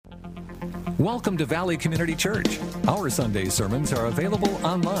Welcome to Valley Community Church. Our Sunday sermons are available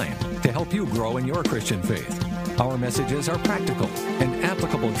online to help you grow in your Christian faith. Our messages are practical and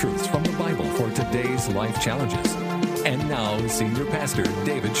applicable truths from the Bible for today's life challenges. And now, Senior Pastor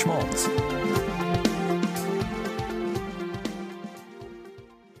David Schmaltz.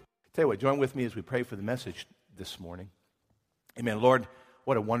 Tell you what, join with me as we pray for the message this morning. Amen. Lord,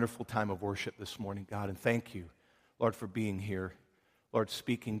 what a wonderful time of worship this morning, God, and thank you, Lord, for being here. Lord,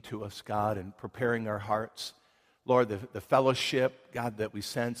 speaking to us, God, and preparing our hearts. Lord, the fellowship, God, that we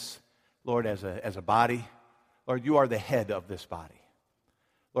sense, Lord, as a body. Lord, you are the head of this body.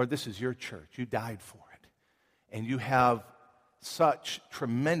 Lord, this is your church. You died for it. And you have such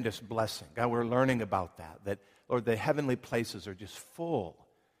tremendous blessing. God, we're learning about that, Lord, the heavenly places are just full.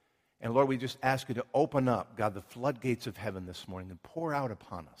 And Lord, we just ask you to open up, God, the floodgates of heaven this morning and pour out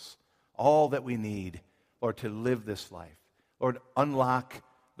upon us all that we need, Lord, to live this life. Lord, unlock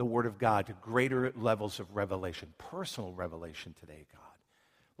the Word of God to greater levels of revelation, personal revelation today, God.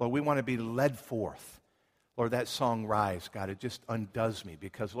 Lord, we want to be led forth. Lord, that song, Rise, God, it just undoes me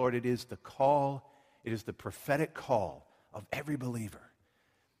because, Lord, it is the call, it is the prophetic call of every believer.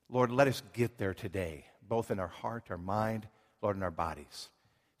 Lord, let us get there today, both in our heart, our mind, Lord, and our bodies.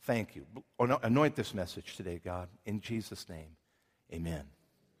 Thank you. Anoint this message today, God, in Jesus' name, amen.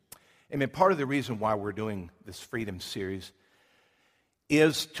 Amen. Part of the reason why we're doing this Freedom series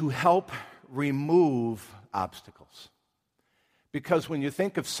is to help remove obstacles. Because when you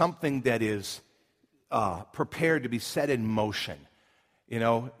think of something that is prepared to be set in motion, you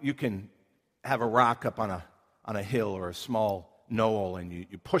know, you can have a rock up on a hill or a small knoll and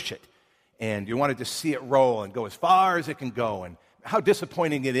you push it and you want to just see it roll and go as far as it can go. And how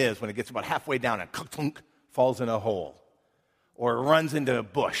disappointing it is when it gets about halfway down and clunk, falls in a hole. Or it runs into a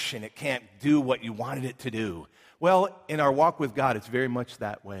bush and it can't do what you wanted it to do. Well, in our walk with God, it's very much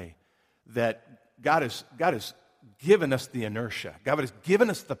that way. That God has given us the inertia. God has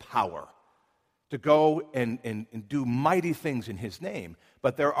given us the power to go and do mighty things in His name.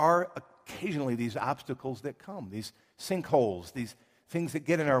 But there are occasionally these obstacles that come, these sinkholes, these things that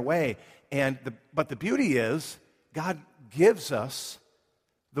get in our way. But the beauty is, God gives us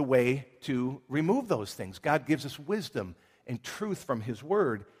the way to remove those things. God gives us wisdom and truth from His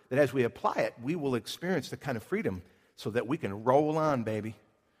Word, that as we apply it, we will experience the kind of freedom so that we can roll on, baby.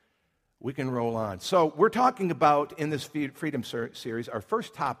 We can roll on. So we're talking about, in this Freedom series, our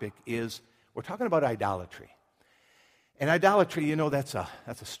first topic is, we're talking about idolatry. And idolatry, you know, that's a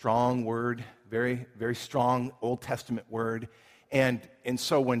strong word, very, very strong Old Testament word. And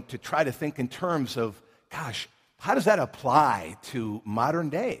so when to try to think in terms of, gosh, how does that apply to modern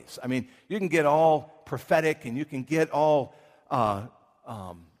days? I mean, you can get all prophetic and you can get all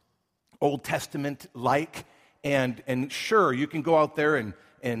Old Testament-like, and sure, you can go out there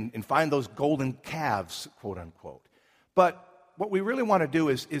and find those golden calves, quote unquote. But what we really want to do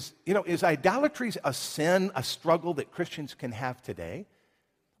is idolatry a sin, a struggle that Christians can have today?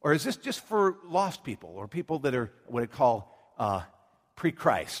 Or is this just for lost people or people that are what I call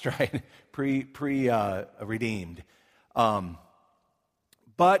pre-Christ, right? Redeemed.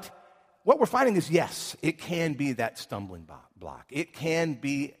 But what we're finding is, yes, it can be that stumbling block. It can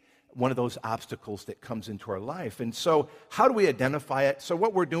be one of those obstacles that comes into our life. And so how do we identify it? So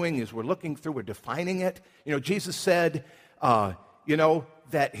what we're doing is we're looking through, we're defining it. You know, Jesus said,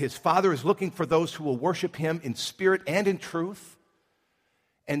 that His Father is looking for those who will worship Him in spirit and in truth.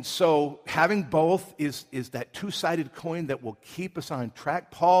 And so having both is that two-sided coin that will keep us on track.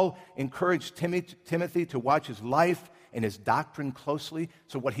 Paul encouraged Timothy to watch his life and his doctrine closely,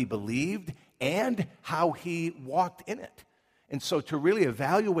 so what he believed and how he walked in it. And so to really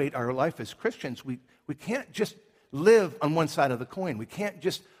evaluate our life as Christians, we can't just live on one side of the coin. We can't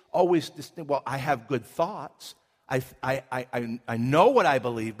just always I have good thoughts. I know what I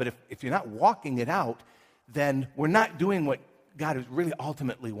believe, but if you're not walking it out, then we're not doing what God really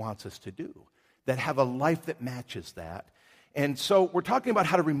ultimately wants us to do, that have a life that matches that. And so we're talking about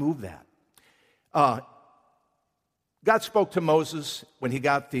how to remove that. God spoke to Moses when he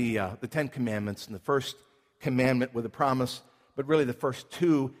got the Ten Commandments, and the first commandment with a promise, but really the first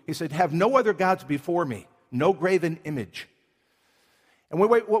two. He said, have no other gods before me, no graven image. And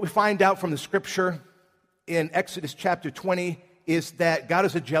what we find out from the Scripture in Exodus chapter 20 is that God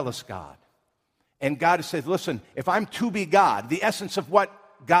is a jealous God. And God says, listen, if I'm to be God, the essence of what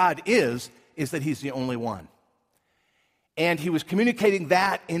God is that He's the only one. And He was communicating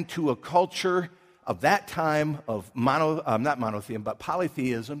that into a culture of that time of not monotheism, but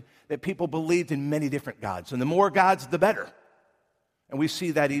polytheism, that people believed in many different gods. And the more gods, the better. And we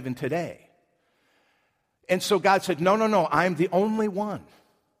see that even today. And so God said, no, I'm the only one.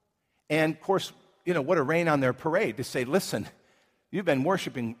 And, of course, what a rain on their parade to say, listen, you've been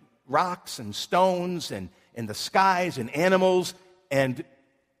worshiping rocks and stones and the skies and animals, and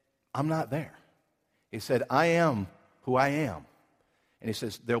I'm not there. He said, I am who I am. And he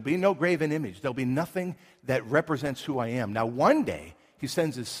says, there'll be no graven image. There'll be nothing that represents who I am. Now, one day, he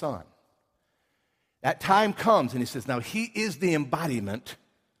sends his son. That time comes, and he says, now he is the embodiment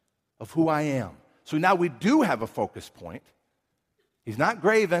of who I am. So now we do have a focus point. He's not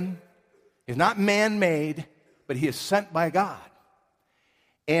graven. He's not man-made, but he is sent by God.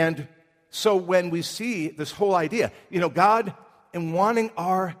 And so when we see this whole idea, God, in wanting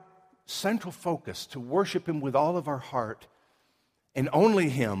our central focus to worship him with all of our heart and only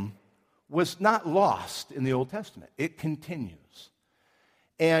him, was not lost in the Old Testament. It continues.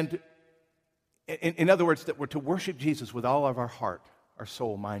 And in other words, that we're to worship Jesus with all of our heart, our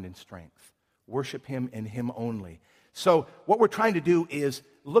soul, mind, and strength. Worship him and him only. So what we're trying to do is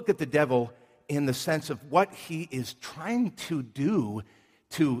look at the devil in the sense of what he is trying to do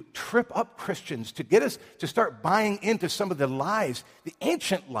to trip up Christians, to get us to start buying into some of the lies, the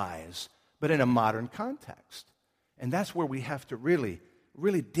ancient lies, but in a modern context. And that's where we have to really,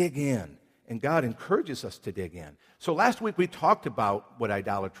 really dig in. And God encourages us to dig in. So last week we talked about what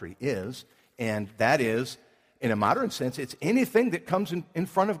idolatry is, and that is, in a modern sense, it's anything that comes in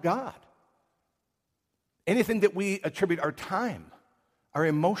front of God. Anything that we attribute our time, our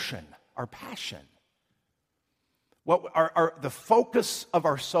emotion, our passion, what the focus of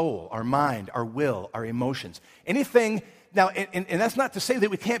our soul, our mind, our will, our emotions. Anything, now, and that's not to say that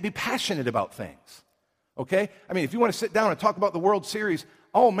we can't be passionate about things, okay? I mean, if you want to sit down and talk about the World Series,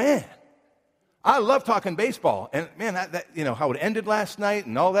 oh, man, I love talking baseball. And, man, that how it ended last night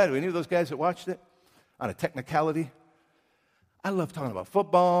and all that. Any of those guys that watched it on a technicality? I love talking about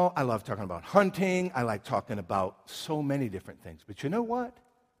football. I love talking about hunting. I like talking about so many different things. But you know what?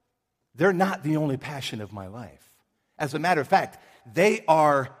 They're not the only passion of my life. As a matter of fact, they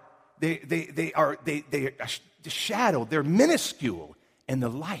are the shadow. They're minuscule in the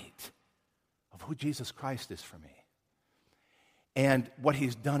light of who Jesus Christ is for me, and what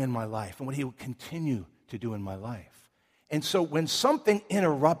he's done in my life, and what he will continue to do in my life. And so when something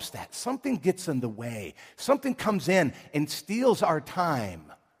interrupts that, something gets in the way, something comes in and steals our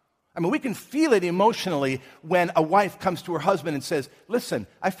time. I mean, we can feel it emotionally when a wife comes to her husband and says, listen,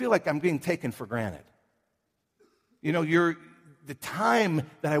 I feel like I'm being taken for granted. The time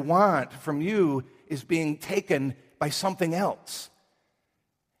that I want from you is being taken by something else.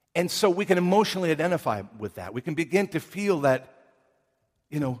 And so we can emotionally identify with that. We can begin to feel that,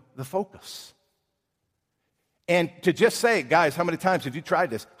 the focus. And to just say, guys, how many times have you tried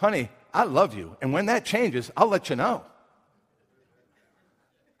this? Honey, I love you. And when that changes, I'll let you know.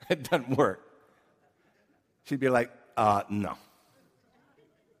 It doesn't work. She'd be like, no.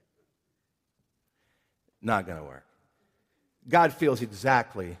 Not going to work. God feels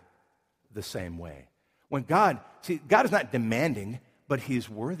exactly the same way. When God is not demanding, but he's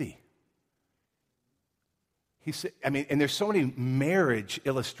worthy. And there's so many marriage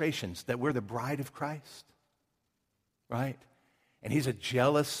illustrations that we're the bride of Christ, right? And he's a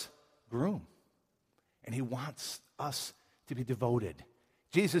jealous groom, and he wants us to be devoted.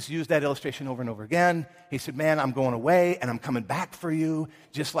 Jesus used that illustration over and over again. He said, man, I'm going away, and I'm coming back for you,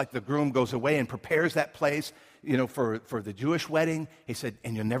 just like the groom goes away and prepares that place, for the Jewish wedding. He said,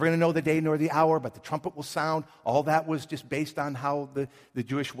 and you're never going to know the day nor the hour, but the trumpet will sound. All that was just based on how the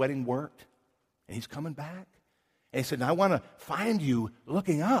Jewish wedding worked. And he's coming back. And he said, I want to find you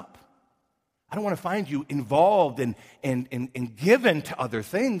looking up. I don't want to find you involved and given to other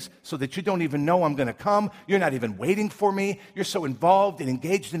things so that you don't even know I'm going to come. You're not even waiting for me. You're so involved and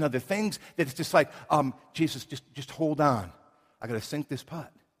engaged in other things that it's just like, Jesus, just hold on. I got to sink this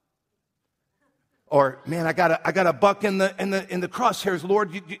putt. Or, man, I got a buck in the crosshairs.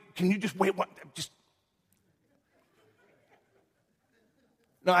 Lord, can you just wait?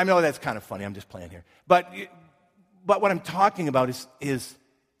 No, I know that's kind of funny. I'm just playing here. But what I'm talking about is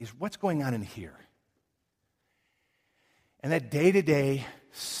what's going on in here. And that day-to-day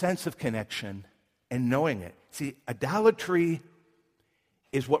sense of connection and knowing it. See, idolatry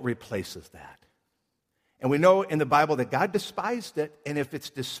is what replaces that. And we know in the Bible that God despised it, and if it's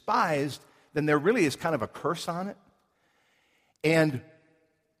despised, then there really is kind of a curse on it. And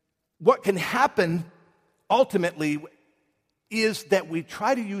what can happen ultimately is that we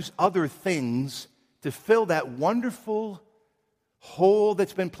try to use other things to fill that wonderful hole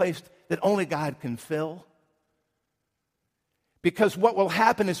that's been placed that only God can fill. Because what will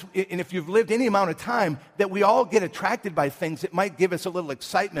happen is, and if you've lived any amount of time, that we all get attracted by things that might give us a little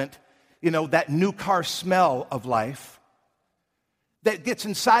excitement, that new car smell of life, that gets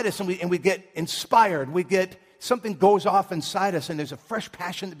inside us, and we get inspired. Something goes off inside us, and there's a fresh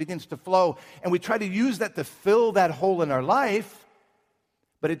passion that begins to flow, and we try to use that to fill that hole in our life,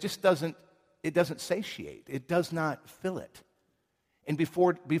 but it just doesn't satiate. It does not fill it. And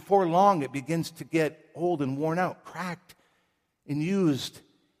before long, it begins to get old and worn out, cracked and used,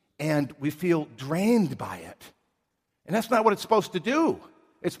 and we feel drained by it. And that's not what it's supposed to do.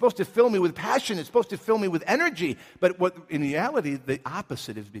 It's supposed to fill me with passion. It's supposed to fill me with energy. But in reality, the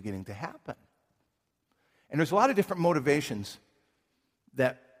opposite is beginning to happen. And there's a lot of different motivations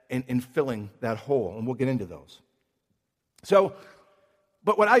that in filling that hole, and we'll get into those.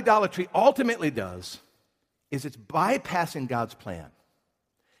 But what idolatry ultimately does is it's bypassing God's plan.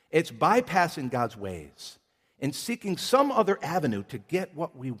 It's bypassing God's ways and seeking some other avenue to get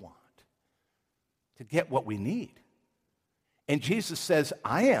what we want, to get what we need. And Jesus says,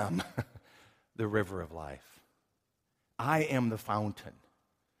 I am the river of life. I am the fountain.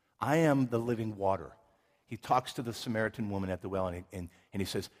 I am the living water. He talks to the Samaritan woman at the well, and he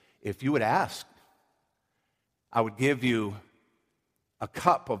says, if you would ask, I would give you a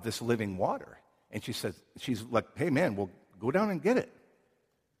cup of this living water. And she's like, hey, man, well, go down and get it.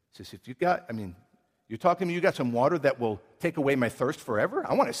 He says, you're talking to me, you got some water that will take away my thirst forever?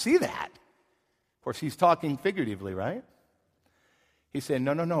 I want to see that. Of course, he's talking figuratively, right? He said,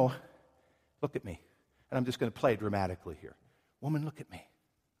 no, look at me. And I'm just going to play dramatically here. Woman, look at me.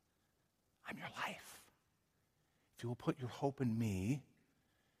 I'm your life. If you will put your hope in me,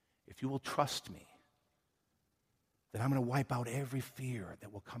 if you will trust me, then I'm going to wipe out every fear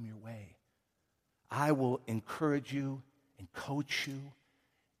that will come your way. I will encourage you and coach you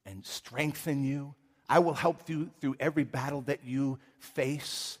and strengthen you. I will help you through every battle that you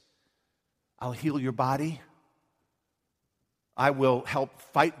face. I'll heal your body. I will help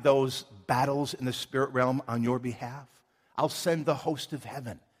fight those battles in the spirit realm on your behalf. I'll send the host of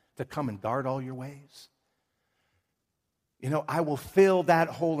heaven to come and guard all your ways. I will fill that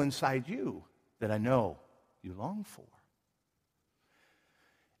hole inside you that I know you long for.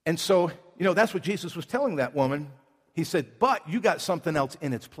 And so, that's what Jesus was telling that woman. He said, but you got something else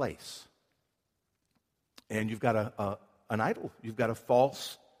in its place. And you've got an idol. You've got a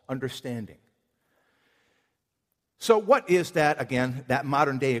false understanding. So what is that, again, that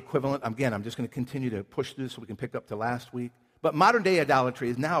modern-day equivalent? Again, I'm just going to continue to push through this so we can pick up to last week. But modern-day idolatry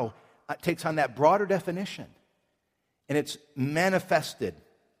is now takes on that broader definition. And it's manifested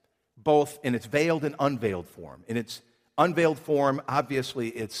both in its veiled and unveiled form. In its unveiled form, obviously,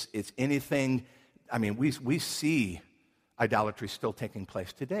 it's anything. We see idolatry still taking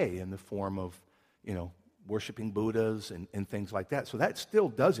place today in the form of, worshiping Buddhas and things like that. So that still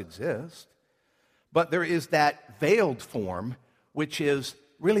does exist. But there is that veiled form, which is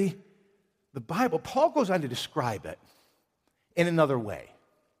really the Bible. Paul goes on to describe it in another way.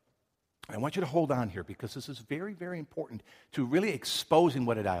 I want you to hold on here because this is very, very important to really exposing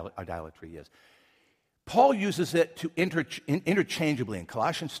what idolatry is. Paul uses it to interchangeably in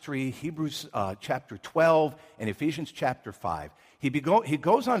Colossians 3, Hebrews chapter 12, and Ephesians chapter 5. He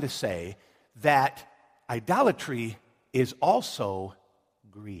goes on to say that idolatry is also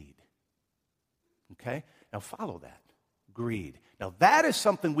greed. Okay? Now follow that. Greed. Now that is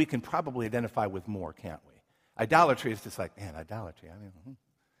something we can probably identify with more, can't we? Idolatry is just like, man, idolatry.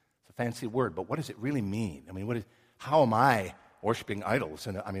 It's a fancy word, but what does it really mean? How am I worshiping idols?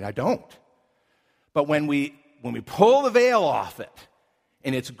 And I don't. But when we pull the veil off it,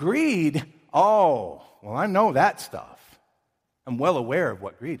 and it's greed, I know that stuff. I'm well aware of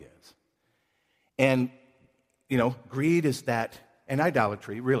what greed is. And, greed is that, and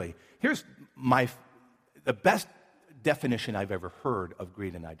idolatry, really. Here's the best definition I've ever heard of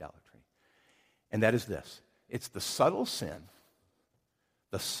greed and idolatry. And that is this. It's the subtle sin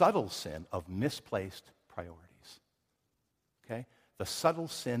of misplaced priorities. Okay? The subtle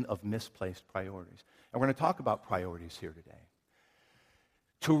sin of misplaced priorities. And we're going to talk about priorities here today.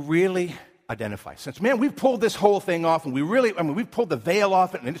 To really identify. Since, we've pulled this whole thing off, and we've pulled the veil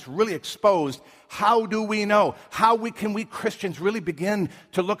off it, and it's really exposed. How do we know? Can we Christians really begin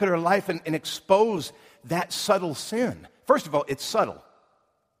to look at our life and expose that subtle sin? First of all, it's subtle.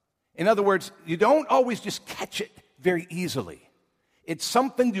 In other words, you don't always just catch it very easily. It's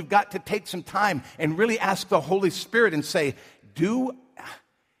something you've got to take some time and really ask the Holy Spirit and say, do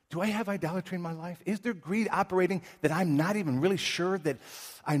I have idolatry in my life? Is there greed operating that I'm not even really sure that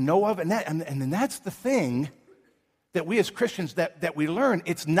I know of? And then that's the thing that we as Christians that we learn.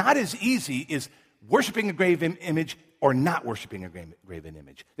 It's not as easy as worshiping a graven image or not worshiping a graven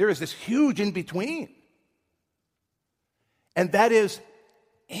image. There is this huge in between. And that is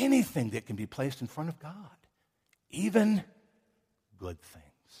anything that can be placed in front of God. Even good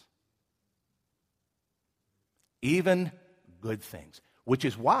things. Even good things. Which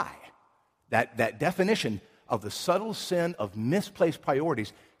is why that definition of the subtle sin of misplaced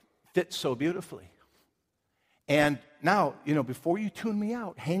priorities fits so beautifully. And now, before you tune me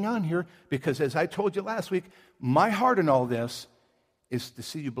out, hang on here, because as I told you last week, my heart in all this is to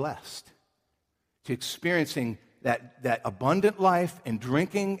see you blessed, to experiencing that abundant life and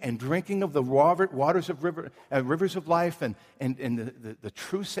drinking of the waters of rivers of life and the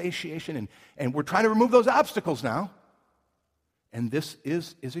true satiation. And we're trying to remove those obstacles now. And this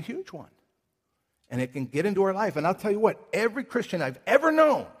is a huge one. And it can get into our life. And I'll tell you what, every Christian I've ever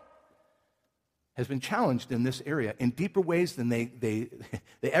known has been challenged in this area in deeper ways than they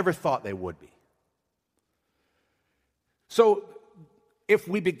ever thought they would be. So if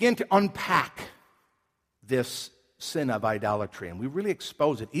we begin to unpack this sin of idolatry and we really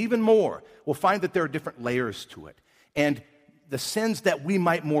expose it even more, we'll find that there are different layers to it. And the sins that we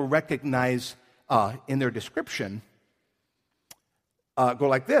might more recognize in their description go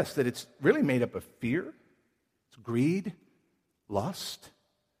like this, that it's really made up of fear, it's greed, lust,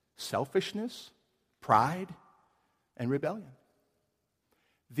 selfishness, pride, and rebellion.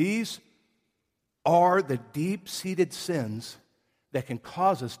 These are the deep-seated sins that can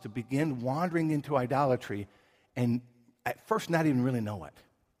cause us to begin wandering into idolatry and at first not even really know it.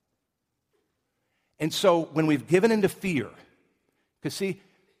 And so when we've given into fear, because see,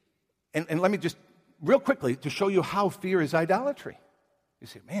 and let me just real quickly to show you how fear is idolatry. You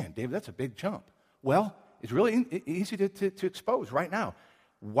say, man, David, that's a big jump. Well, it's really easy to expose right now.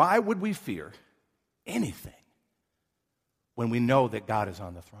 Why would we fear anything when we know that God is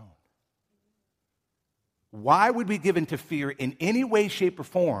on the throne? Why would we give in to fear in any way, shape, or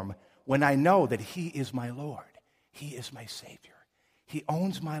form when I know that He is my Lord? He is my Savior. He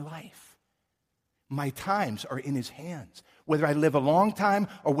owns my life. My times are in His hands. Whether I live a long time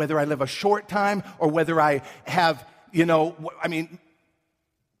or whether I live a short time or whether I have, and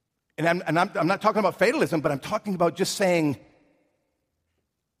I'm not talking about fatalism, but I'm talking about just saying,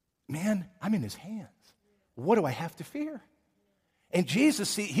 man, I'm in His hands. What do I have to fear? And Jesus,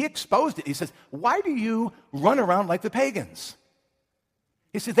 see, He exposed it. He says, why do you run around like the pagans?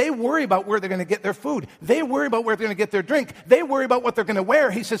 He said, they worry about where they're going to get their food. They worry about where they're going to get their drink. They worry about what they're going to wear.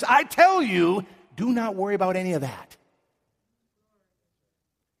 He says, I tell you, do not worry about any of that.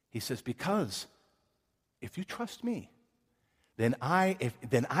 He says, because if you trust me, then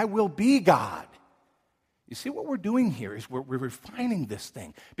I will be God. You see, what we're doing here is we're refining this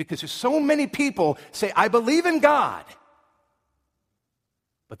thing, because there's so many people say, I believe in God,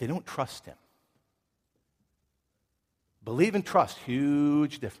 but they don't trust Him. Believe and trust,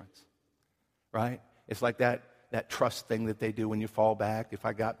 huge difference, right? It's like that trust thing that they do when you fall back. If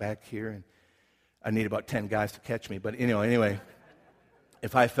I got back here, and I need about 10 guys to catch me, but anyway,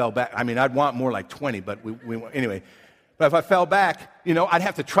 if I fell back, I'd want more like 20, but anyway. But if I fell back, I'd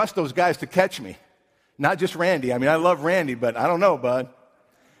have to trust those guys to catch me. Not just Randy. I love Randy, but I don't know, bud.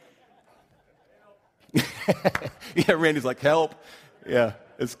 Yeah, Randy's like, help. Yeah,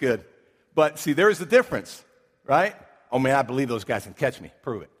 it's good. But see, there's the difference, right? Oh, man, I believe those guys can catch me.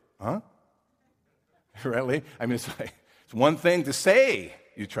 Prove it. Huh? Really? It's one thing to say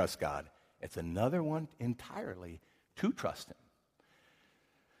you trust God. It's another one entirely to trust Him.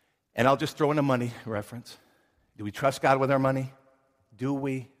 And I'll just throw in a money reference. Do we trust God with our money? Do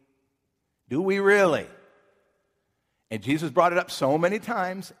we? Do we really? And Jesus brought it up so many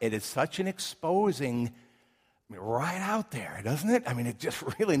times. It is such an exposing right out there, doesn't it? It just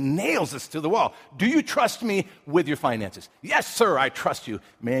really nails us to the wall. Do you trust me with your finances? Yes, sir, I trust you.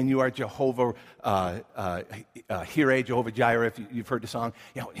 Man, you are Jehovah, Jireh, Jehovah Jireh, if you've heard the song.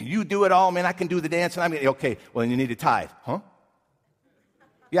 You do it all, man, I can do the dance. And okay, well, then you need to tithe. Huh?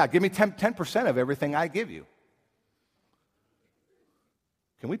 Yeah, give me 10% of everything I give you.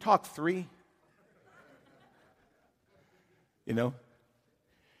 Can we talk 3?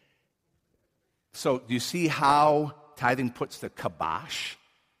 So do you see how tithing puts the kibosh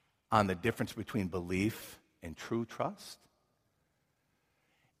on the difference between belief and true trust?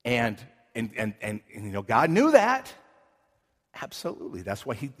 And God knew that. Absolutely. That's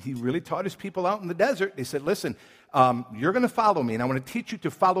why he really taught His people out in the desert. He said, listen, you're going to follow me, and I want to teach you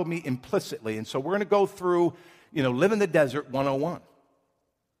to follow me implicitly. And so we're going to go through, live in the desert 101.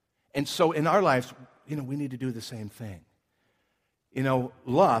 And so in our lives, we need to do the same thing.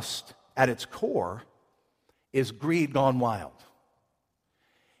 Lust at its core is greed gone wild.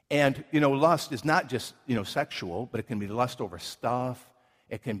 And, lust is not just, sexual, but it can be lust over stuff.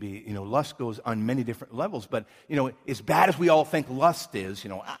 It can be, lust goes on many different levels. But, as bad as we all think lust is,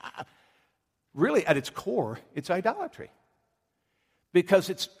 really at its core, it's idolatry. Because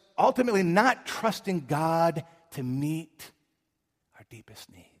it's ultimately not trusting God to meet our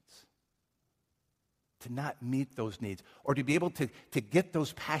deepest needs. To not meet those needs, or to be able to get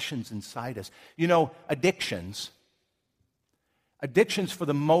those passions inside us. You know, addictions for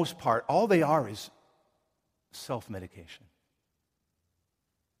the most part, all they are is self-medication.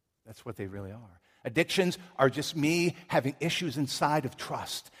 That's what they really are. Addictions are just me having issues inside of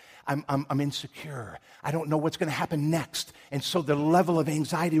trust. I'm insecure. I don't know what's going to happen next. And so the level of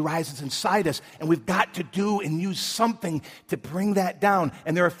anxiety rises inside us, and we've got to do and use something to bring that down.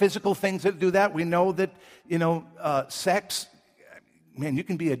 And there are physical things that do that. We know that, sex, man, you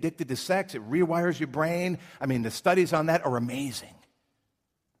can be addicted to sex. It rewires your brain. I mean, the studies on that are amazing.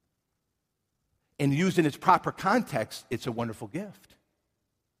 And used in its proper context, it's a wonderful gift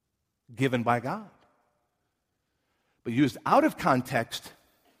given by God. But used out of context,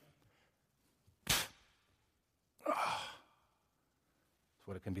 that's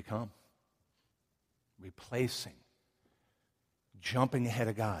what it can become. Replacing, jumping ahead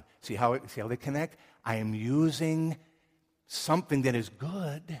of God. See how they connect? I am using something that is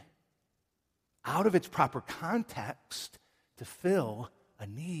good out of its proper context to fill a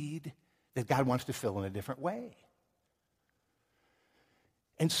need that God wants to fill in a different way.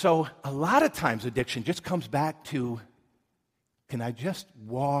 And so a lot of times addiction just comes back to, can I just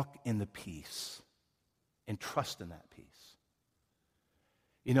walk in the peace and trust in that peace?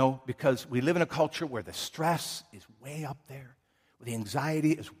 You know, because we live in a culture where the stress is way up there, where the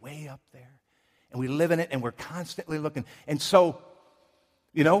anxiety is way up there, and we live in it and we're constantly looking. And so,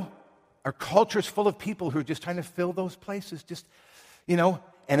 you know, our culture is full of people who are just trying to fill those places, just, you know.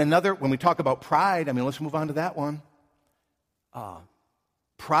 And another, when we talk about pride, I mean, let's move on to that one.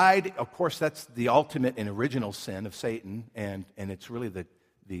 Pride, of course, that's the ultimate and original sin of Satan, and it's really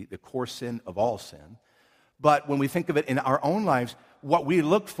the core sin of all sin. But when we think of it in our own lives, what we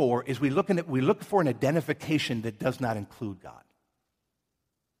look for is we look for an identification that does not include God.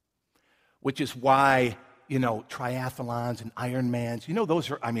 Which is why, you know, triathlons and Ironmans, you know,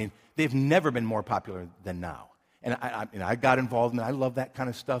 those are, I mean, they've never been more popular than now. And I got involved, and I love that kind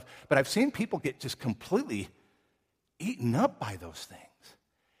of stuff. But I've seen people get just completely eaten up by those things.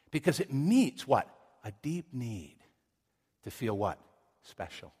 Because it meets what? A deep need to feel what?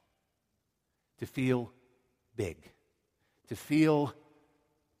 Special. To feel big. To feel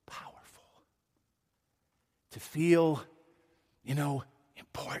powerful. To feel, you know,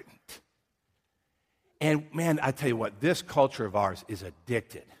 important. And man, I tell you what, this culture of ours is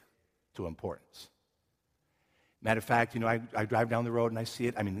addicted to importance. Matter of fact, you know, I drive down the road and I see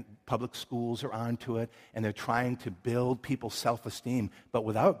it. I mean, public schools are onto it, and they're trying to build people's self-esteem. But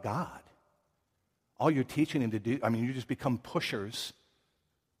without God, all you're teaching them to do, I mean, you just become pushers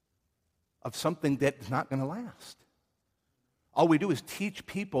of something that is not going to last. All we do is teach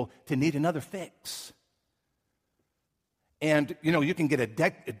people to need another fix. And, you know, you can get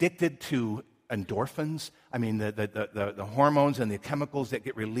addicted to endorphins. I mean, the hormones and the chemicals that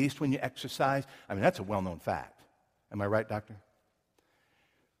get released when you exercise. I mean, that's a well-known fact. Am I right, doctor?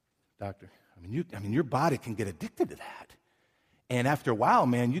 Doctor, I mean, your body can get addicted to that. And after a while,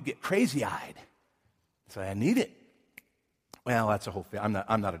 man, you get crazy-eyed. So I need it. Well, that's a whole thing.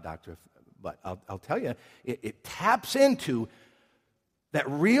 I'm not a doctor, but I'll tell you, it taps into that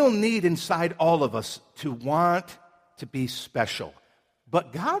real need inside all of us to want to be special.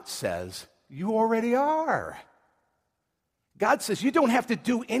 But God says, you already are. God says, you don't have to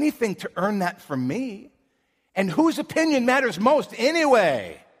do anything to earn that from me. And whose opinion matters most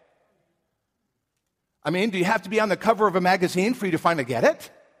anyway? I mean, do you have to be on the cover of a magazine for you to finally get it?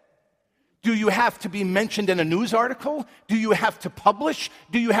 Do you have to be mentioned in a news article? Do you have to publish?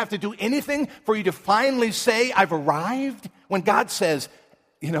 Do you have to do anything for you to finally say, I've arrived? When God says,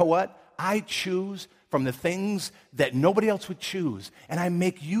 you know what? I choose from the things that nobody else would choose, and I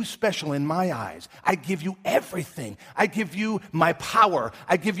make you special in my eyes. I give you everything. I give you my power.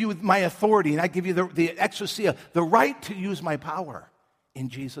 I give you my authority, and I give you the exousia, the right to use my power in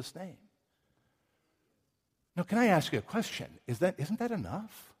Jesus' name. Now, can I ask you a question? Isn't that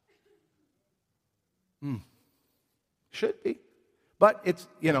enough? Should be. But it's,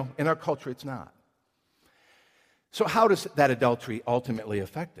 you know, in our culture, it's not. So how does that adultery ultimately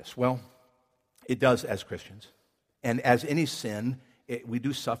affect us? Well, it does as Christians. And as any sin, we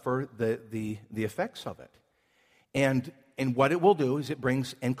do suffer the effects of it. And what it will do is it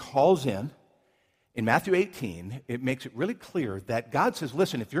brings and calls in Matthew 18, it makes it really clear that God says,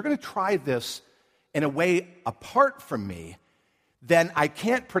 listen, if you're going to try this in a way apart from me, then I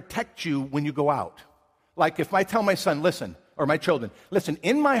can't protect you when you go out. Like if I tell my son, listen, or my children, listen,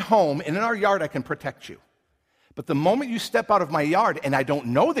 in my home and in our yard I can protect you. But the moment you step out of my yard and I don't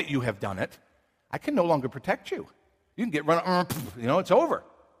know that you have done it, I can no longer protect you. You can get run, it's over.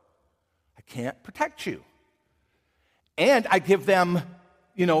 I can't protect you. And I give them,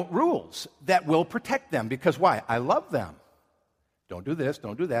 rules that will protect them. Because why? I love them. Don't do this,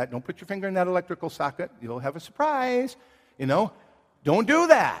 don't do that. Don't put your finger in that electrical socket. You'll have a surprise. Don't do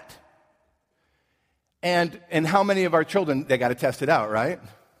that. And how many of our children, they got to test it out, right?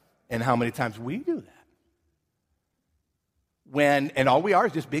 And how many times we do that? And all we are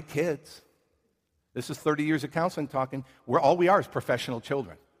is just big kids. This is 30 years of counseling talking. All we are is professional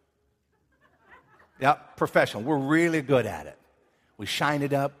children. Yeah, professional. We're really good at it. We shine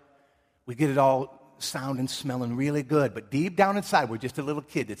it up. We get it all sounding, smelling really good. But deep down inside, we're just a little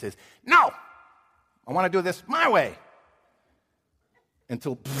kid that says, no, I want to do this my way.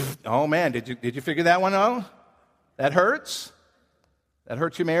 Until, oh man, did you figure that one out? That hurts. That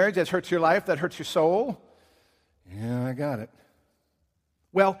hurts your marriage. That hurts your life. That hurts your soul. Yeah, I got it.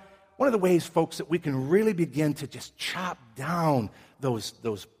 Well, one of the ways, folks, that we can really begin to just chop down those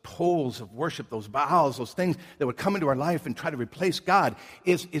poles of worship, those Baals, those things that would come into our life and try to replace God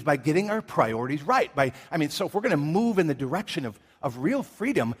is by getting our priorities right. So if we're going to move in the direction of real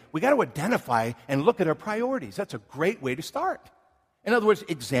freedom, we got to identify and look at our priorities. That's a great way to start. In other words,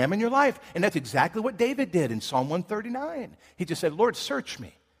 examine your life. And that's exactly what David did in Psalm 139. He just said, Lord, search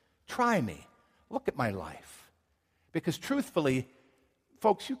me, try me, look at my life. Because truthfully,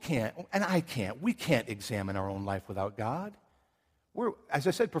 folks, you can't, and I can't, we can't examine our own life without God. We're, as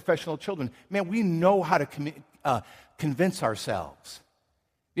I said, professional children. Man, we know how to convince ourselves.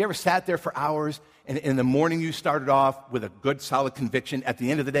 You ever sat there for hours, and in the morning you started off with a good, solid conviction. At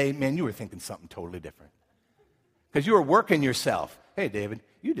the end of the day, man, you were thinking something totally different. Because you were working yourself. Hey, David,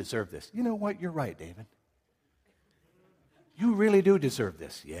 you deserve this. You know what? You're right, David. You really do deserve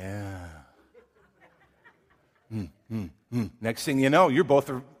this. Yeah. Next thing you know,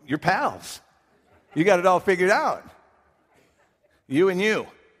 you're pals. You got it all figured out. You and you.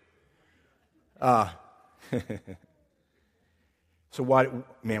 So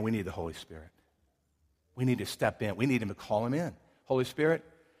man, we need the Holy Spirit. We need to step in. We need him to call him in. Holy Spirit,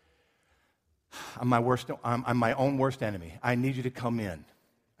 I'm my own worst enemy. I need you to come in.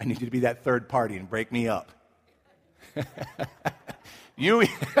 I need you to be that third party and break me up. Man,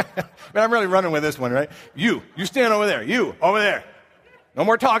 I'm really running with this one, right? You stand over there. You, over there. No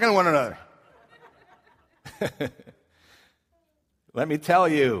more talking to one another. Let me tell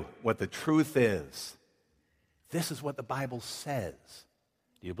you what the truth is. This is what the Bible says.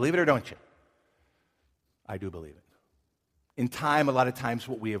 Do you believe it or don't you? I do believe it. In time, a lot of times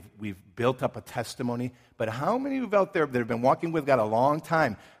we've built up a testimony, but how many of you out there that have been walking with God a long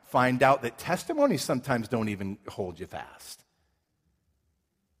time find out that testimonies sometimes don't even hold you fast?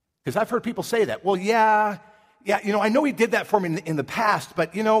 Because I've heard people say that. Well, yeah, I know he did that for me in the past,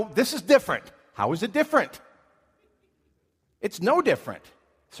 but, this is different. How is it different? It's no different.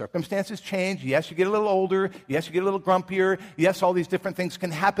 Circumstances change. Yes, you get a little older. Yes, you get a little grumpier. Yes, all these different things can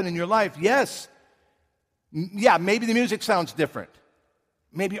happen in your life. Yes. Yeah, maybe the music sounds different.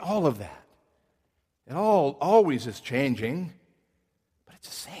 Maybe all of that. It always is changing, but it's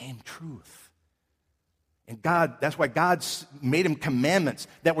the same truth. And that's why God made him commandments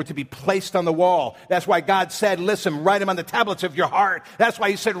that were to be placed on the wall. That's why God said, listen, write them on the tablets of your heart. That's why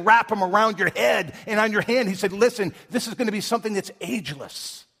he said, wrap them around your head and on your hand. He said, listen, this is going to be something that's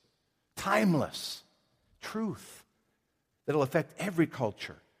ageless, timeless, truth that'll affect every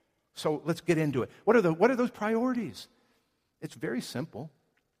culture. So let's get into it. What are those priorities? It's very simple.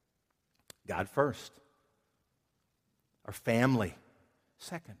 God first. Our family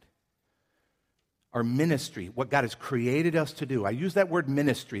second. Our ministry, what God has created us to do. I use that word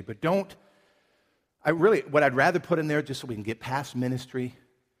ministry, but what I'd rather put in there, just so we can get past ministry,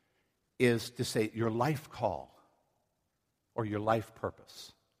 is to say your life call or your life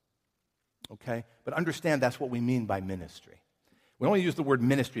purpose. Okay? But understand that's what we mean by ministry. We only use the word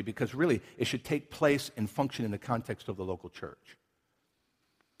ministry because really it should take place and function in the context of the local church.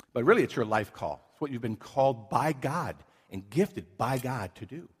 But really it's your life call. It's what you've been called by God and gifted by God to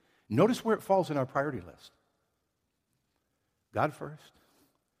do. Notice where it falls in our priority list. God first,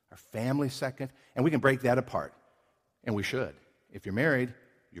 our family second, and we can break that apart. And we should. If you're married,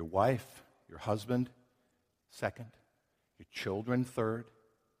 your wife, your husband second, your children third.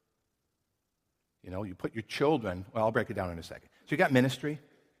 You put your children, well, I'll break it down in a second. So you got ministry,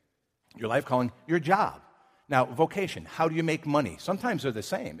 your life calling, your job. Now, vocation, how do you make money? Sometimes they're the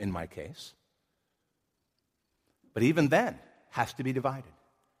same in my case. But even then, has to be divided.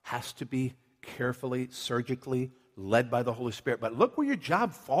 Has to be carefully, surgically led by the Holy Spirit. But look where your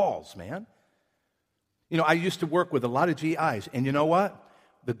job falls, man. You know, I used to work with a lot of GIs, and you know what?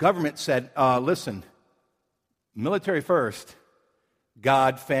 The government said, listen, military first,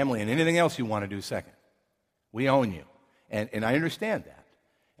 God, family, and anything else you want to do second. We own you. And I understand that.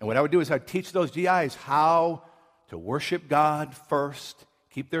 And what I would do is I'd teach those GIs how to worship God first,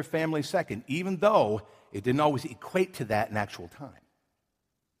 keep their family second, even though it didn't always equate to that in actual time.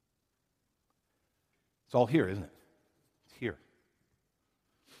 It's all here, isn't it? It's here.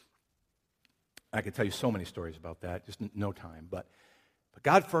 I could tell you so many stories about that, just no time. But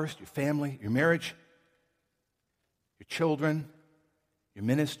God first, your family, your marriage, your children, your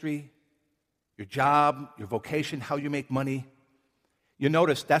ministry, your job, your vocation, how you make money. You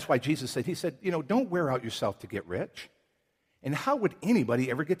notice that's why Jesus said, he said, you know, don't wear out yourself to get rich. And how would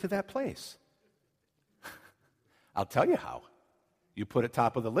anybody ever get to that place? I'll tell you how. You put it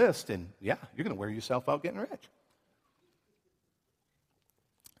top of the list, and yeah, you're going to wear yourself out getting rich.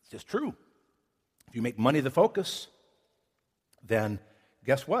 It's just true. If you make money the focus, then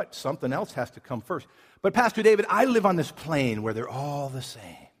guess what? Something else has to come first. But Pastor David, I live on this plane where they're all the same.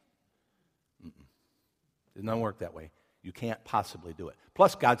 It doesn't work that way. You can't possibly do it.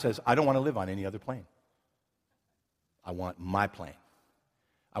 Plus, God says, I don't want to live on any other plane. I want my plane.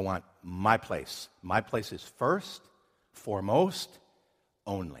 I want my place. My place is first, foremost,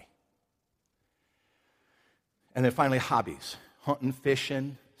 only. And then finally, hobbies. Hunting,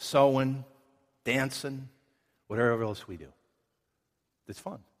 fishing, sewing, dancing, whatever else we do. It's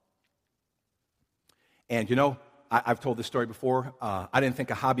fun. And you know, I've told this story before. I didn't think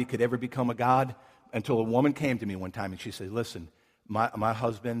a hobby could ever become a god until a woman came to me one time and she said, listen, my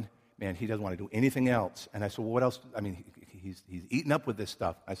husband, man, he doesn't want to do anything else. And I said, well, what else? I mean, he's eating up with this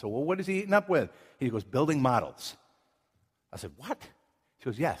stuff. I said, well, what is he eating up with? He goes, building models. I said, what? She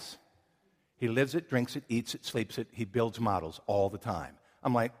goes, yes. He lives it, drinks it, eats it, sleeps it. He builds models all the time.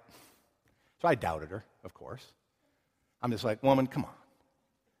 I'm like, so I doubted her, of course. I'm just like, woman, come on.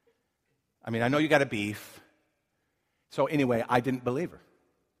 I mean, I know you got a beef. So anyway, I didn't believe her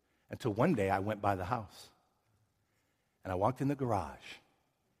until one day I went by the house. And I walked in the garage,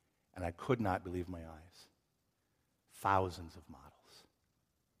 and I could not believe my eyes. Thousands of models.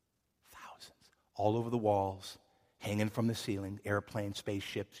 Thousands. All over the walls, hanging from the ceiling, airplanes,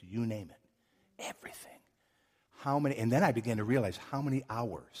 spaceships, you name it. Everything. How many? And then I began to realize how many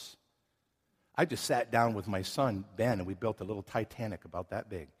hours. I just sat down with my son, Ben, and we built a little Titanic about that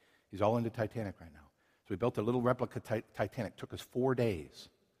big. He's all into Titanic right now. So we built a little replica Titanic. Took us 4 days.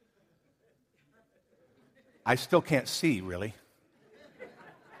 I still can't see, really.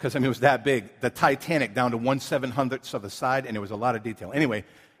 Because, I mean, it was that big. The Titanic down to 1/700th of a side, and there was a lot of detail. Anyway,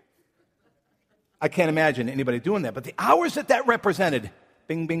 I can't imagine anybody doing that. But the hours that represented,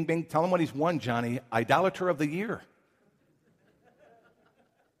 bing, bing, bing, tell him what he's won, Johnny. Idolater of the year.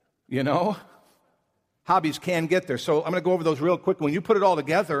 You know? Hobbies can get there. So I'm going to go over those real quick. When you put it all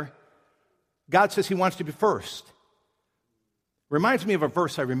together, God says he wants to be first. Reminds me of a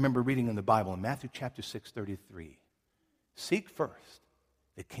verse I remember reading in the Bible in Matthew chapter 6:33. Seek first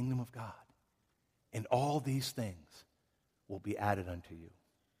the kingdom of God, and all these things will be added unto you.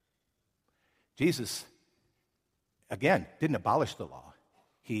 Jesus, again, didn't abolish the law.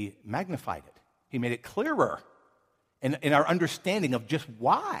 He magnified it. He made it clearer in our understanding of just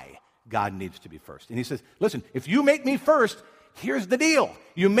why God needs to be first. And he says, listen, if you make me first, here's the deal.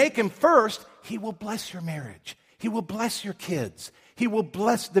 You make him first, he will bless your marriage. He will bless your kids. He will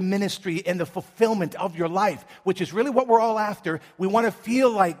bless the ministry and the fulfillment of your life, which is really what we're all after. We want to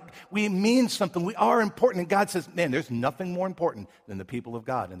feel like we mean something. We are important. And God says, man, there's nothing more important than the people of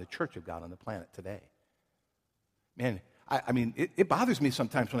God and the church of God on the planet today. Man, I mean, it bothers me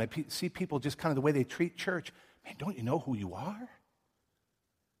sometimes when I see people just kind of the way they treat church. Man, don't you know who you are?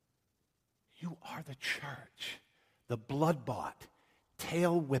 You are the church, the blood-bought,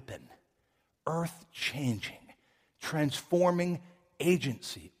 tail-whipping, earth-changing, transforming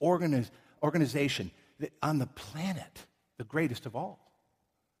agency, organization on the planet, the greatest of all.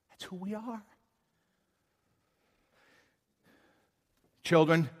 That's who we are.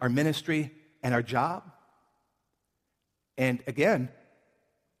 Children, our ministry, and our job. And again,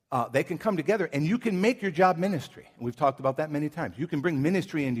 they can come together, and you can make your job ministry. And we've talked about that many times. You can bring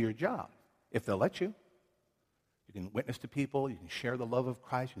ministry into your job if they'll let you. You can witness to people. You can share the love of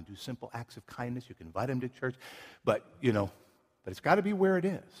Christ. You can do simple acts of kindness. You can invite them to church. But it's got to be where it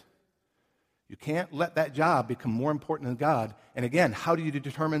is. You can't let that job become more important than God. And again, how do you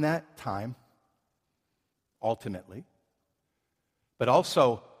determine that? Time, ultimately. But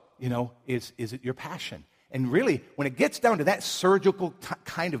also, is it your passion? And really, when it gets down to that surgical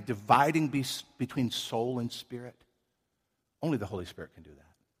kind of dividing between soul and spirit, only the Holy Spirit can do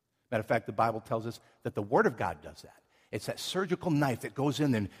that. Matter of fact, the Bible tells us that the Word of God does that. It's that surgical knife that goes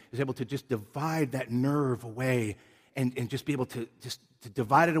in and is able to just divide that nerve away and just be able to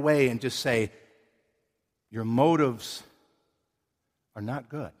divide it away and just say, your motives are not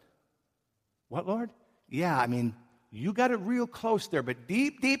good. What, Lord? Yeah, I mean, you got it real close there, but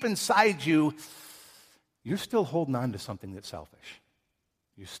deep, deep inside you, you're still holding on to something that's selfish.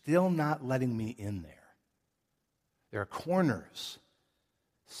 You're still not letting me in there. There are corners,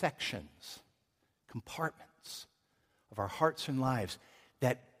 sections, compartments of our hearts and lives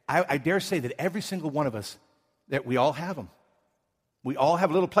that I dare say that every single one of us, that we all have them. We all have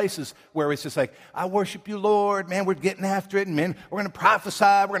little places where it's just like, I worship you, Lord. Man, we're getting after it. And man, we're going to prophesy.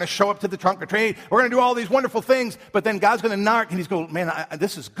 We're going to show up to the trunk or treat. We're going to do all these wonderful things. But then God's going to knock and he's going, man,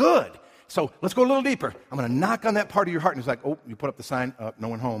 this is good. So let's go a little deeper. I'm going to knock on that part of your heart. And he's like, oh, you put up the sign. No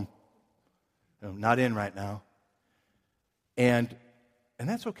one home. No, not in right now. And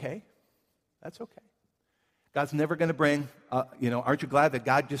that's okay. That's okay. God's never going to bring, aren't you glad that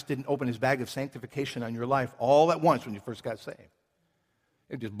God just didn't open his bag of sanctification on your life all at once when you first got saved?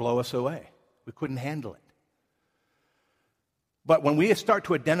 It would just blow us away. We couldn't handle it. But when we start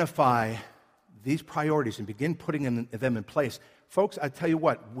to identify these priorities and begin putting them in place, folks, I tell you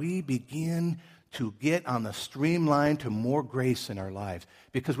what, we begin to get on the streamline to more grace in our lives.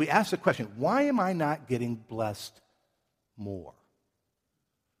 Because we ask the question, why am I not getting blessed more?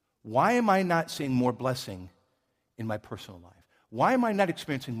 Why am I not seeing more blessing in my personal life? Why am I not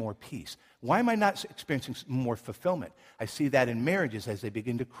experiencing more peace? Why am I not experiencing more fulfillment? I see that in marriages as they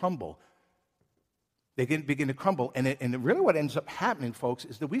begin to crumble. They begin to crumble. And really what ends up happening, folks,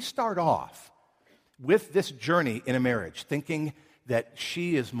 is that we start off with this journey in a marriage thinking that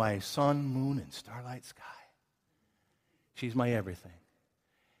she is my sun, moon, and starlight sky. She's my everything.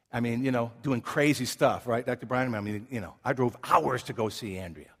 I mean, doing crazy stuff, right, Dr. Brian? I mean, I drove hours to go see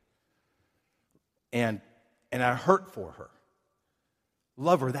Andrea. And I hurt for her.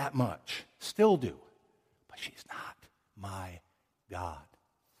 Love her that much. Still do. But she's not my God.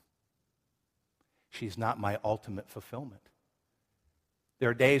 She's not my ultimate fulfillment. There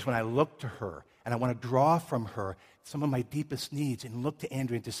are days when I look to her and I want to draw from her some of my deepest needs and look to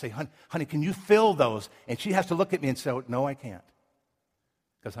Andrea and to say, honey, can you fill those? And she has to look at me and say, no, I can't.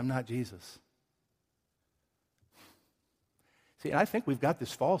 Because I'm not Jesus. See, and I think we've got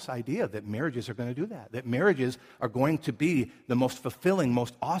this false idea that marriages are going to do that marriages are going to be the most fulfilling,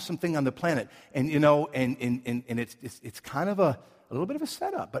 most awesome thing on the planet. And, and it's kind of a little bit of a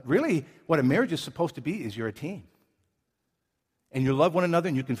setup. But really, what a marriage is supposed to be is you're a team. And you love one another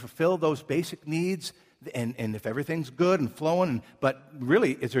and you can fulfill those basic needs. And if everything's good and flowing, but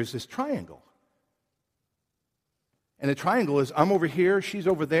really, there's this triangle. And the triangle is I'm over here, she's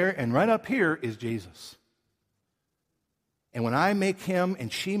over there, and right up here is Jesus. And when I make him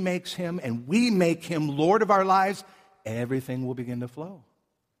and she makes him and we make him Lord of our lives, everything will begin to flow.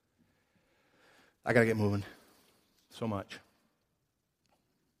 I got to get moving. So much.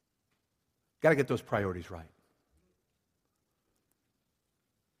 Got to get those priorities right.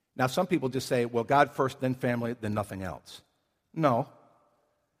 Now, some people just say, well, God first, then family, then nothing else. No.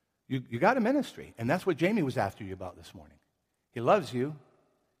 You got a ministry, and that's what Jamie was after you about this morning. He loves you.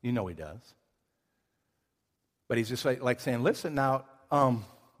 You know he does. But he's just like saying, listen, now,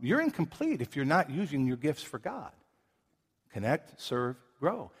 you're incomplete if you're not using your gifts for God. Connect, serve,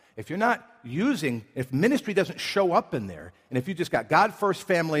 grow. If you're not using, if ministry doesn't show up in there, and if you just got God first,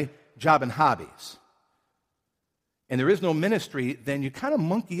 family, job, and hobbies, and there is no ministry, then you kind of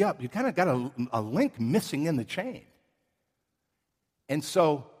monkey up. You kind of got a link missing in the chain. And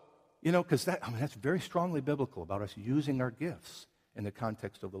so, because that's very strongly biblical about us using our gifts in the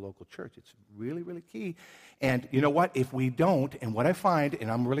context of the local church. It's really, really key. And you know what? If we don't, and what I find,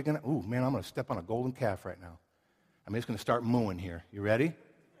 and I'm really going to, I'm going to step on a golden calf right now. It's going to start mooing here. You ready?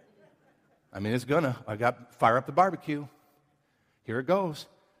 It's going to. Fire up the barbecue. Here it goes.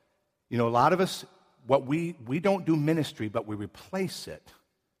 A lot of us, we don't do ministry, but we replace it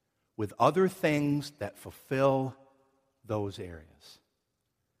with other things that fulfill those areas.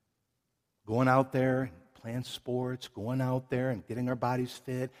 Going out there and playing sports, going out there and getting our bodies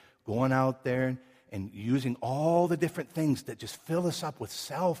fit, going out there and using all the different things that just fill us up with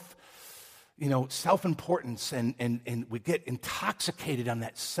self-importance, and we get intoxicated on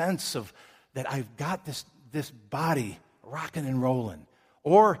that sense of that I've got this body rocking and rolling.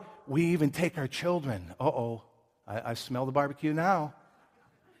 Or we even take our children. I smell the barbecue now.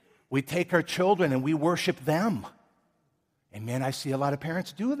 We take our children and we worship them. And man, I see a lot of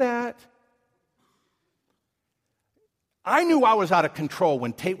parents do that. I knew I was out of control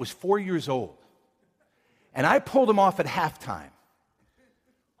when Tate was 4 years old. And I pulled him off at halftime.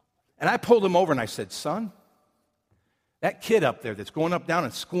 And I pulled him over and I said, son, that kid up there that's going up, down,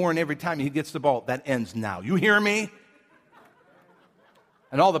 and scoring every time he gets the ball, that ends now. You hear me?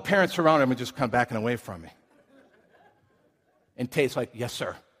 And all the parents around him would just come backing away from me. And Tate's like, yes,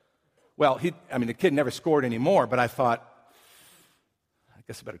 sir. Well, the kid never scored anymore, but I thought, I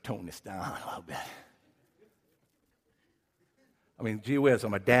guess I better tone this down a little bit. I mean, gee whiz,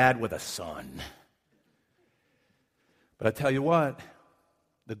 I'm a dad with a son. But I tell you what,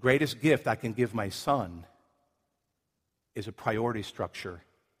 the greatest gift I can give my son is a priority structure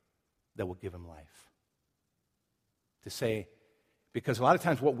that will give him life. To say, because a lot of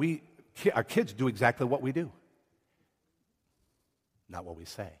times our kids do exactly what we do, not what we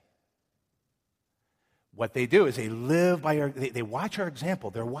say. What they do is they live by they watch our example.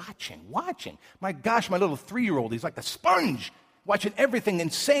 They're watching. My gosh, my little 3-year-old, he's like a sponge, watching everything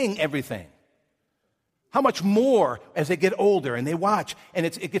and saying everything. How much more as they get older and they watch, and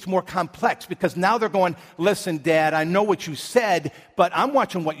it gets more complex because now they're going, listen, Dad, I know what you said, but I'm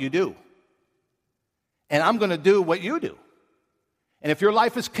watching what you do. And I'm going to do what you do. And if your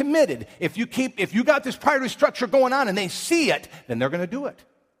life is committed, if you got this priority structure going on and they see it, then they're going to do it.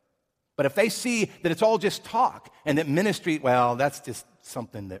 But if they see that it's all just talk and that ministry, well, that's just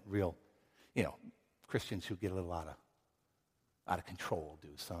something that real, Christians who get a little out of control do,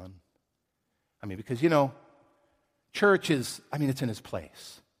 son. Because, church is, it's in its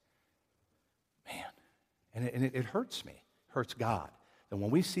place. Man. And it hurts me, hurts God. That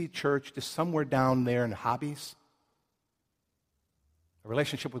when we see church just somewhere down there in hobbies, a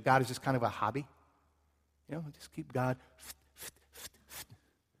relationship with God is just kind of a hobby. Just keep God,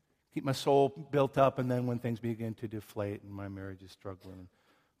 keep my soul built up, and then when things begin to deflate and my marriage is struggling,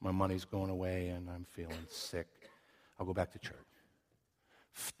 my money's going away and I'm feeling sick, I'll go back to church.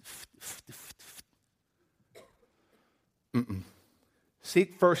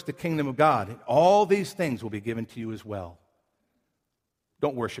 Seek first the kingdom of God, and all these things will be given to you as well.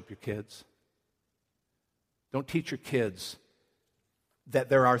 Don't worship your kids. Don't teach your kids that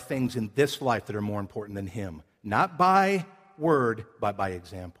there are things in this life that are more important than Him. Not by word, but by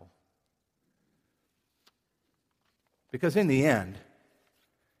example. Because in the end,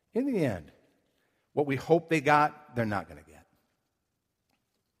 what we hope they got, they're not going to get.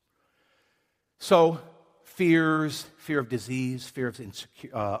 So, fear of disease, fear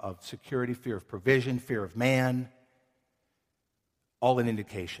of security, fear of provision, fear of man, all an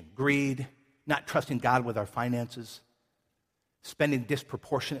indication. Greed, not trusting God with our finances, spending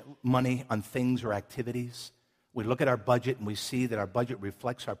disproportionate money on things or activities. We look at our budget and we see that our budget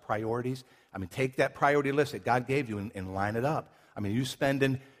reflects our priorities. Take that priority list that God gave you and line it up. You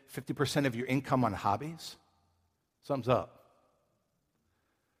spending 50% of your income on hobbies? Thumbs up.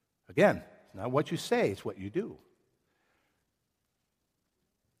 Again, it's not what you say, it's what you do.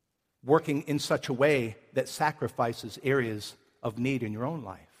 Working in such a way that sacrifices areas of need in your own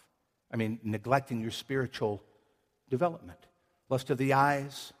life. Neglecting your spiritual development. Lust of the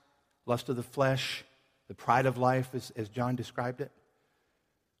eyes, lust of the flesh, the pride of life, as John described it.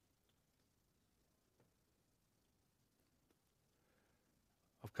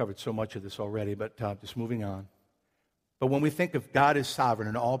 I've covered so much of this already, but just moving on. But when we think of God as sovereign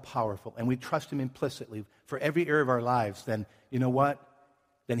and all-powerful, and we trust Him implicitly for every area of our lives, then you know what?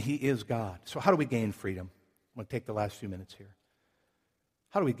 Then He is God. So how do we gain freedom? I'm going to take the last few minutes here.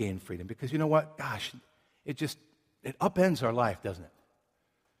 How do we gain freedom? Because you know what? Gosh, it upends our life, doesn't it?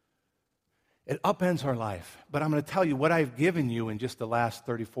 It upends our life. But I'm going to tell you what I've given you in just the last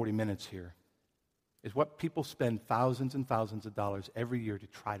 30, 40 minutes here is what people spend thousands and thousands of dollars every year to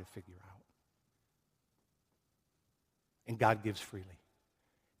try to figure out. And God gives freely.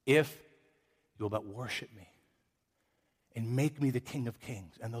 If you'll but worship me and make me the King of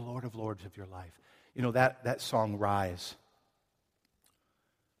Kings and the Lord of Lords of your life. That song, Rise,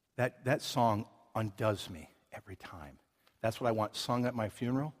 that song undoes me every time. That's what I want sung at my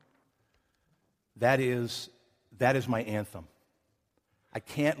funeral. That is my anthem. I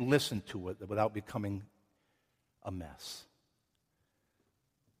can't listen to it without becoming a mess.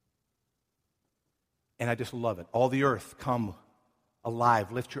 And I just love it. All the earth, come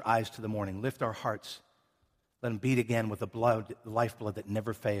alive. Lift your eyes to the morning. Lift our hearts. Let them beat again with the lifeblood that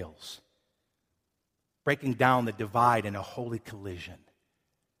never fails. Breaking down the divide in a holy collision.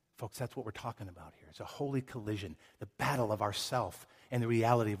 Folks, that's what we're talking about here. It's a holy collision, the battle of ourself and the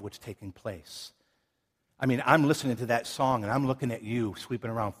reality of what's taking place. I'm listening to that song, and I'm looking at you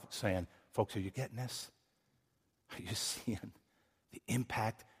sweeping around saying, folks, are you getting this? Are you seeing the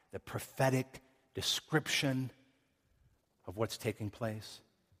impact, the prophetic description of what's taking place?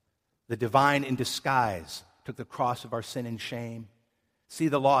 The divine in disguise took the cross of our sin and shame, See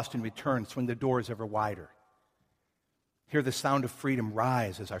the lost and return, swing the doors ever wider. Hear the sound of freedom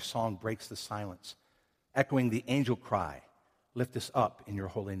rise as our song breaks the silence, echoing the angel cry, lift us up in your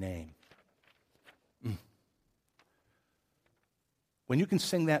holy name. When you can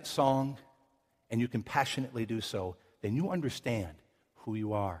sing that song and you can passionately do so, then you understand who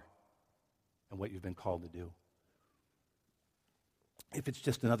you are and what you've been called to do. If it's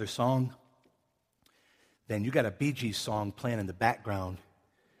just another song, then you got a Bee Gees song playing in the background,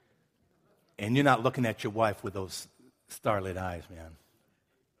 and you're not looking at your wife with those starlit eyes, man.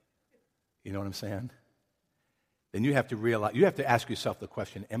 You know what I'm saying? Then you have to realize, you have to ask yourself the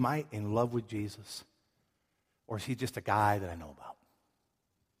question, am I in love with Jesus? Or is he just a guy that I know about?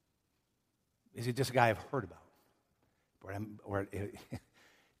 Is he just a guy I've heard about?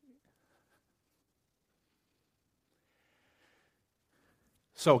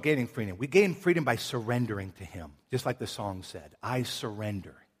 So, gaining freedom. We gain freedom by surrendering to him, just like the song said. I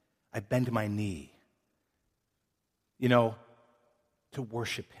surrender. I bend my knee, to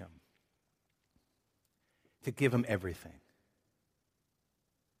worship him, to give him everything.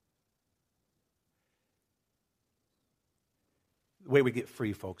 The way we get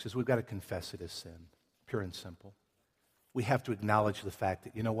free, folks, is we've got to confess it as sin, pure and simple. We have to acknowledge the fact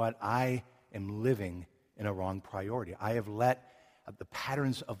that, I am living in a wrong priority. I have let the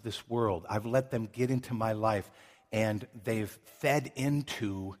patterns of this world, I've let them get into my life, and they've fed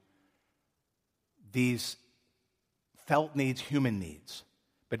into these felt needs, human needs.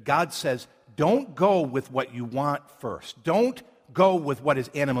 But God says, don't go with what you want first. Don't go with what is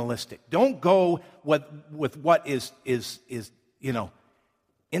animalistic. Don't go with what is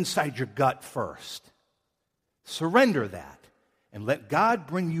inside your gut first. Surrender that and let God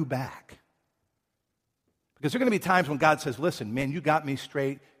bring you back. Because there are going to be times when God says, listen, man, you got me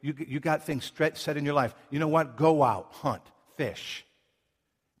straight. You got things set in your life. You know what? Go out, hunt, fish,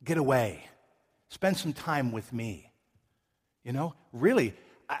 get away. Spend some time with me. Really,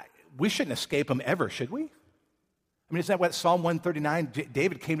 we shouldn't escape him ever, should we? I mean, isn't that what Psalm 139,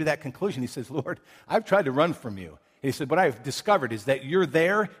 David came to that conclusion. He says, Lord, I've tried to run from you. And he said, what I've discovered is that you're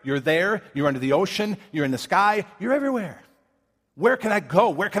there, you're under the ocean, you're in the sky, you're everywhere. Where can I go?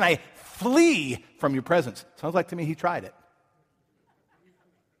 Where can I flee from your presence? Sounds like to me he tried it.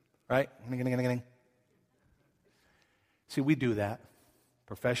 Right? See, we do that.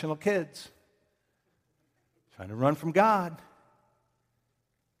 Professional kids trying to run from God.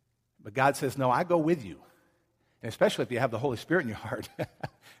 But God says, no, I go with you. And especially if you have the Holy Spirit in your heart.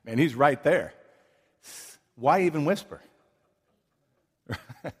 Man, he's right there. Why even whisper?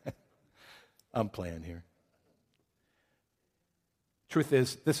 I'm playing here. Truth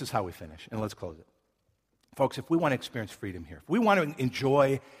is, this is how we finish, and let's close it. Folks, if we want to experience freedom here, if we want to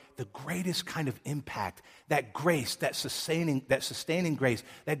enjoy the greatest kind of impact, that grace, that sustaining grace,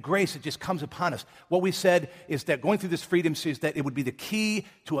 that grace that just comes upon us, what we said is that going through this freedom series, that it would be the key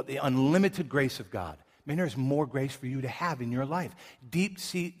to the unlimited grace of God. Man, there's more grace for you to have in your life.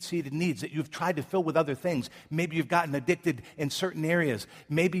 Deep-seated needs that you've tried to fill with other things. Maybe you've gotten addicted in certain areas.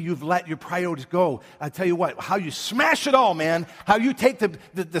 Maybe you've let your priorities go. I tell you what, how you smash it all, man. How you take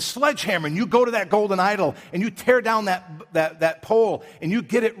the sledgehammer and you go to that golden idol and you tear down that pole and you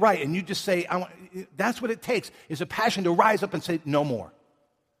get it right and you just say, that's what it takes, is a passion to rise up and say, no more.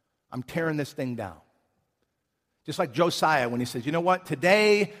 I'm tearing this thing down. Just like Josiah when he says, you know what,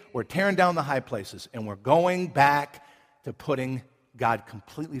 today we're tearing down the high places and we're going back to putting God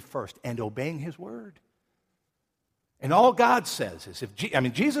completely first and obeying his word. And all God says is,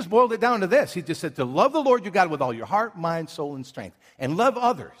 Jesus boiled it down to this. He just said to love the Lord your God with all your heart, mind, soul, and strength. And love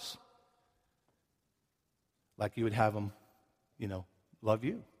others like you would have them, love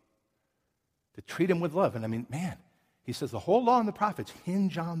you. To treat them with love. And man, he says the whole law and the prophets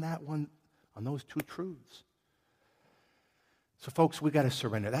hinge on that one, on those two truths. So, folks, we got to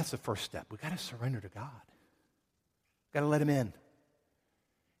surrender. That's the first step. We got to surrender to God. Got to let him in.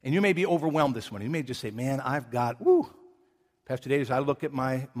 And you may be overwhelmed this morning. You may just say, man, I've got, Pastor Dave, as I look at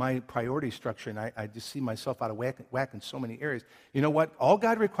my priority structure and I just see myself out of whack in so many areas. You know what? All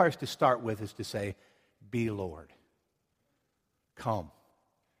God requires to start with is to say, be Lord. Come.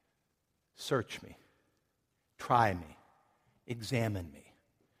 Search me. Try me. Examine me.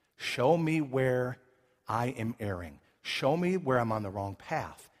 Show me where I am erring. Show me where I'm on the wrong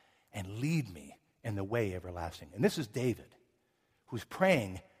path and lead me in the way everlasting. And this is David, who's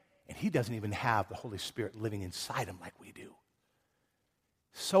praying, and he doesn't even have the Holy Spirit living inside him like we do.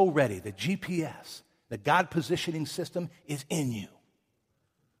 So ready, the GPS, the God positioning system is in you.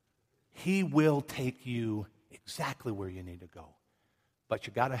 He will take you exactly where you need to go. But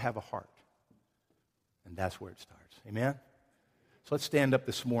you got to have a heart. And that's where it starts. Amen? So let's stand up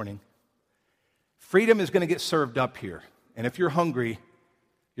this morning. Freedom is going to get served up here. And if you're hungry,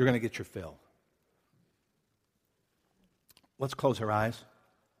 you're going to get your fill. Let's close our eyes,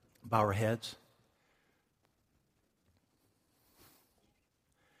 bow our heads.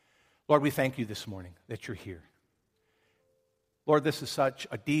 Lord, we thank you this morning that you're here. Lord, this is such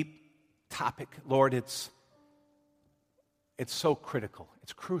a deep topic. Lord, it's so critical.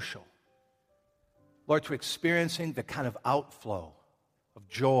 It's crucial. Lord, to experiencing the kind of outflow of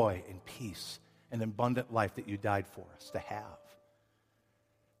joy and peace and abundant life that you died for us to have.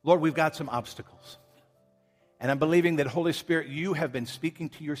 Lord, we've got some obstacles. And I'm believing that, Holy Spirit, you have been speaking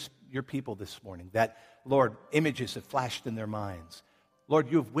to your people this morning, that, Lord, images have flashed in their minds.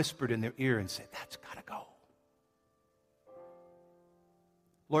 Lord, you have whispered in their ear and said, that's got to go.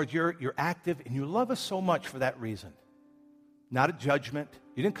 Lord, you're active and you love us so much for that reason. Not a judgment.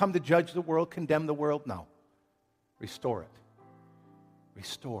 You didn't come to judge the world, condemn the world. No. Restore it.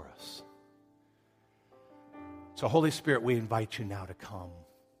 Restore us. So, Holy Spirit, we invite you now to come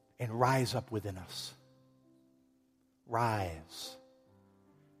and rise up within us. Rise.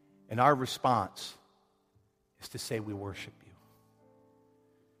 And our response is to say we worship you.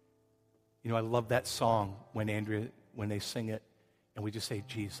 You know, I love that song when they sing it, and we just say,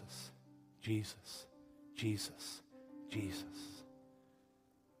 Jesus, Jesus, Jesus, Jesus.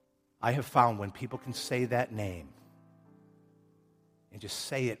 I have found when people can say that name and just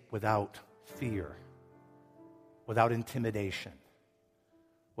say it without fear, without intimidation,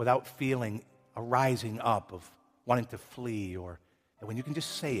 without feeling a rising up of wanting to flee, and when you can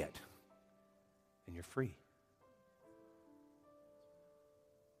just say it, then you're free.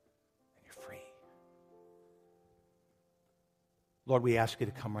 And you're free. Lord, we ask you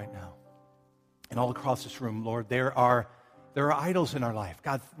to come right now. And all across this room, Lord, there are idols in our life.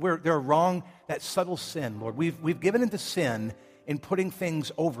 God, they're wrong, that subtle sin, Lord. We've given into sin in putting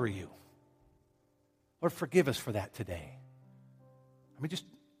things over you. Lord, forgive us for that today. I mean, just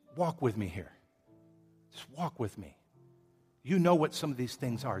walk with me here. Just walk with me. You know what some of these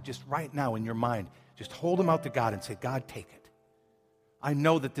things are. Just right now in your mind, just hold them out to God and say, God, take it. I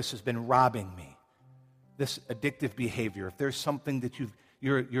know that this has been robbing me, this addictive behavior. If there's something that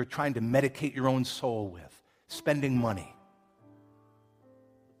you're trying to medicate your own soul with, spending money,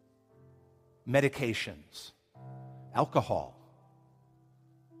 medications, alcohol.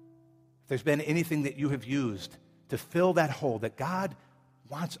 If there's been anything that you have used to fill that hole that God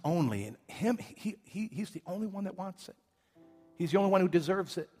wants only, and He's the only one that wants it. He's the only one who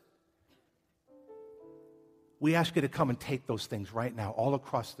deserves it. We ask you to come and take those things right now all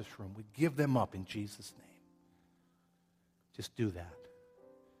across this room. We give them up in Jesus' name. Just do that.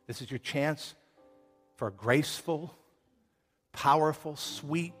 This is your chance for a graceful, powerful,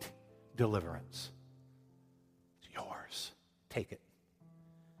 sweet deliverance. It's yours. Take it.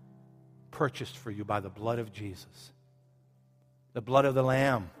 Purchased for you by the blood of Jesus. The blood of the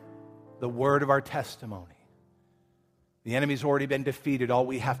Lamb. The word of our testimony. The enemy's already been defeated. All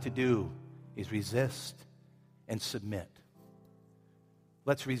we have to do is resist and submit.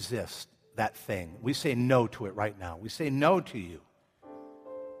 Let's resist that thing. We say no to it right now. We say no to you.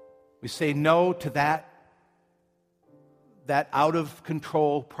 We say no to that out of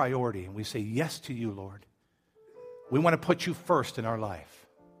control priority. And we say yes to you, Lord. We want to put you first in our life.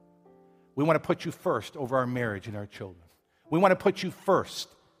 We want to put you first over our marriage and our children. We want to put you first,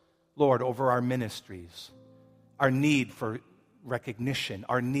 Lord, over our ministries, our need for recognition,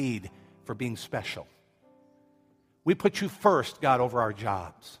 our need for being special. We put you first, God, over our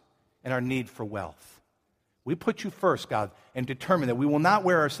jobs and our need for wealth. We put you first, God, and determine that we will not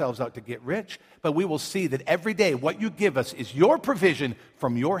wear ourselves out to get rich, but we will see that every day what you give us is your provision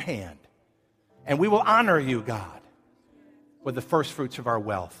from your hand. And we will honor you, God, with the first fruits of our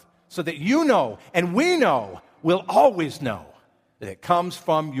wealth, so that you know and we know, we'll always know that it comes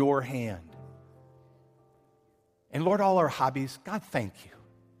from your hand. And Lord, all our hobbies, God, thank you.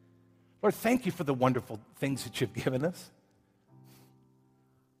 Lord, thank you for the wonderful things that you've given us.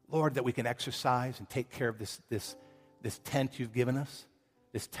 Lord, that we can exercise and take care of this tent you've given us,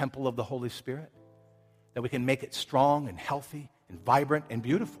 this temple of the Holy Spirit, that we can make it strong and healthy and vibrant and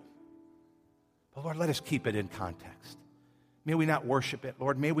beautiful. But Lord, let us keep it in context. May we not worship it,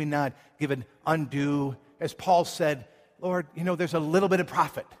 Lord. May we not give an undue, as Paul said, Lord, you know, there's a little bit of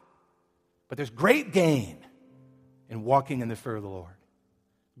profit, but there's great gain in walking in the fear of the Lord.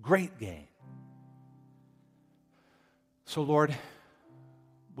 Great gain. So, Lord,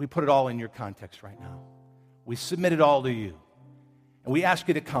 we put it all in your context right now. We submit it all to you. And we ask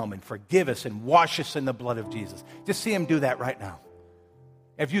you to come and forgive us and wash us in the blood of Jesus. Just see him do that right now.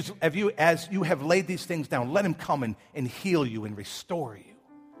 As you have laid these things down, let him come and heal you and restore you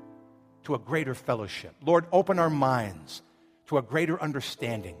to a greater fellowship. Lord, open our minds to a greater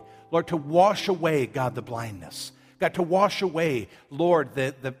understanding. Lord, to wash away, God, the blindness. God, to wash away, Lord,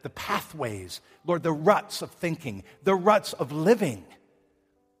 the pathways, Lord, the ruts of thinking, the ruts of living.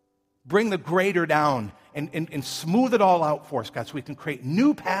 Bring the grater down and smooth it all out for us, God, so we can create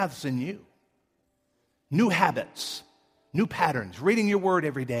new paths in you, new habits, new patterns, reading your word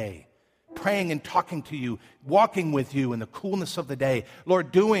every day, praying and talking to you, walking with you in the coolness of the day.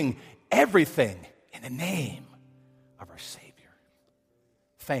 Lord, doing everything in the name of our Savior.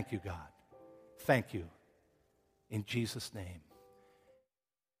 Thank you, God. Thank you. In Jesus' name.